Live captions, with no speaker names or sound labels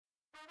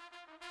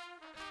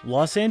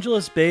Los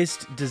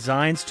Angeles-based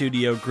design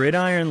studio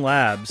Gridiron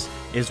Labs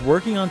is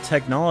working on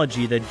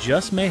technology that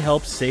just may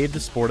help save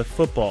the sport of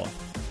football.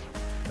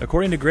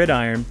 According to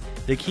Gridiron,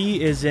 the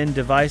key is in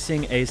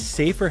devising a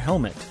safer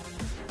helmet.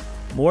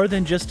 More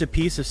than just a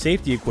piece of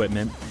safety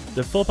equipment,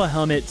 the football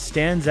helmet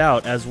stands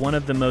out as one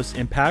of the most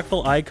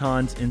impactful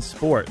icons in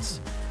sports,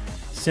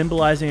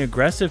 symbolizing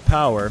aggressive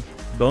power,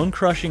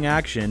 bone-crushing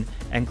action,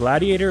 and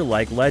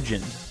gladiator-like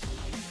legend.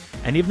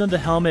 And even though the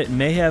helmet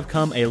may have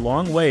come a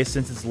long way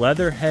since its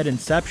leather head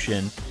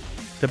inception,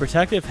 the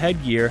protective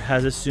headgear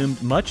has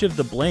assumed much of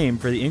the blame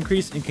for the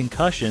increase in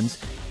concussions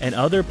and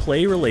other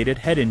play-related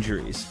head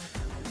injuries,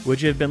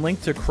 which have been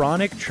linked to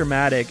chronic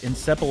traumatic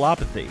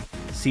encephalopathy,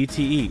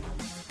 CTE.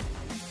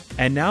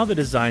 And now the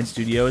design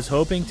studio is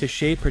hoping to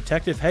shape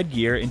protective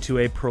headgear into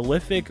a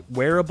prolific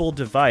wearable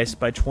device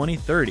by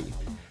 2030,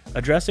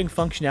 addressing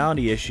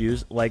functionality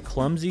issues like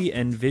clumsy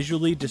and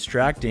visually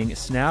distracting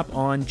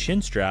snap-on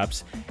chin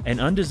straps and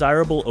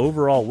undesirable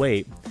overall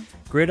weight.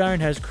 Gridiron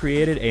has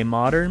created a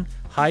modern,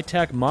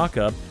 high-tech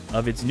mock-up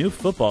of its new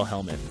football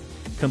helmet,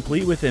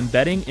 complete with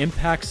embedding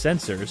impact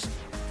sensors,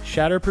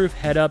 shatterproof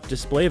head-up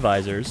display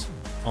visors,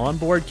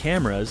 onboard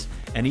cameras,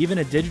 and even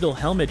a digital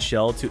helmet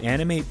shell to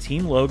animate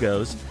team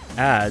logos,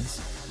 ads,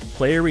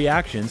 player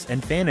reactions,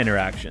 and fan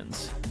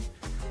interactions.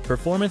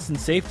 Performance and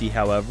safety,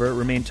 however,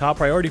 remain top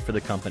priority for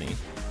the company,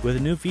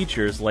 with new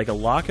features like a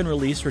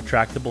lock-and-release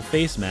retractable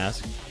face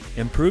mask,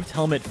 improved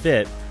helmet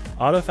fit,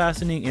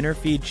 auto-fastening inner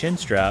feed chin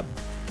strap,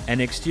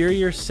 and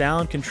exterior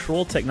sound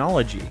control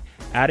technology,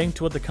 adding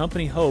to what the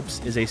company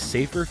hopes is a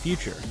safer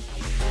future.